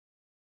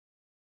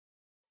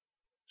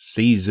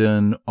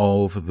Season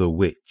of the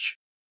Witch.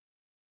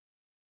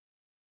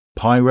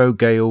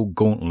 Pyrogale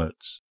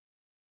Gauntlets.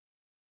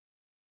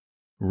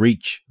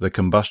 Reach the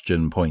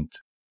combustion point.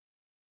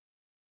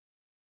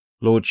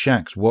 Lord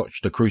Shaxx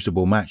watched the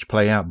Crucible match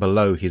play out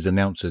below his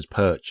announcer's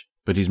perch,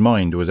 but his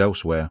mind was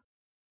elsewhere.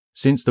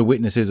 Since the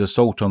witness's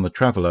assault on the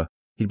Traveller,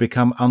 he'd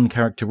become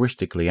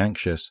uncharacteristically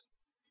anxious.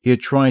 He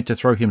had tried to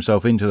throw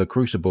himself into the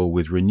Crucible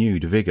with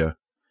renewed vigour,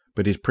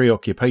 but his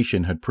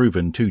preoccupation had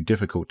proven too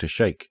difficult to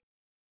shake.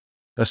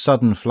 A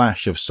sudden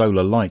flash of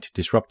solar light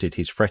disrupted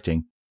his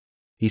fretting.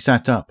 He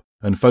sat up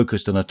and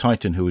focused on a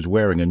Titan who was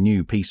wearing a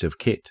new piece of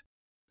kit,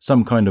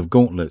 some kind of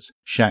gauntlets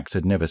Shaxx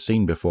had never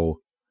seen before.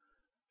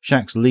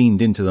 Shaxx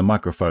leaned into the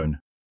microphone.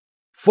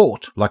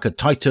 "Fought like a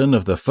Titan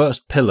of the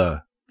first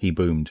pillar," he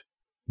boomed.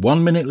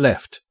 1 minute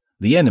left.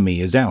 The enemy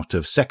is out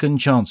of second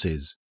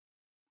chances."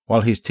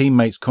 While his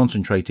teammates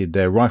concentrated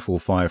their rifle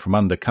fire from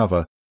under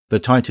cover, the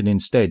Titan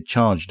instead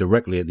charged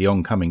directly at the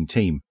oncoming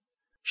team.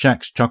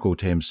 Shaxx chuckled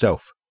to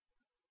himself.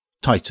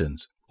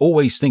 Titans,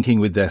 always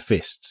thinking with their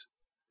fists.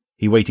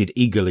 He waited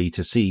eagerly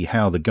to see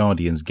how the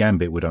Guardian's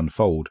gambit would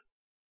unfold.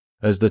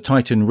 As the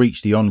Titan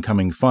reached the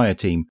oncoming fire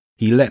team,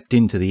 he leapt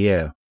into the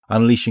air,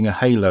 unleashing a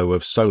halo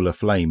of solar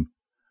flame.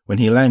 When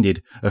he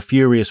landed, a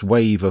furious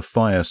wave of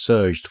fire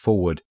surged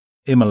forward,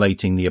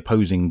 immolating the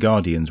opposing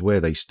Guardians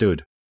where they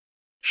stood.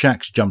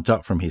 Shaxx jumped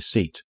up from his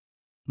seat.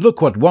 "Look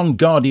what one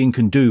Guardian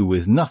can do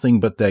with nothing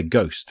but their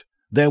ghost,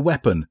 their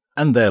weapon,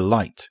 and their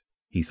light,"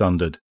 he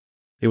thundered.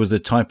 It was the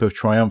type of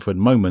triumphant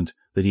moment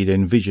that he'd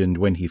envisioned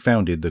when he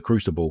founded the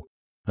Crucible,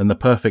 and the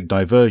perfect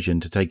diversion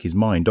to take his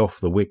mind off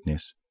the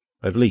witness,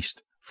 at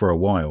least for a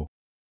while.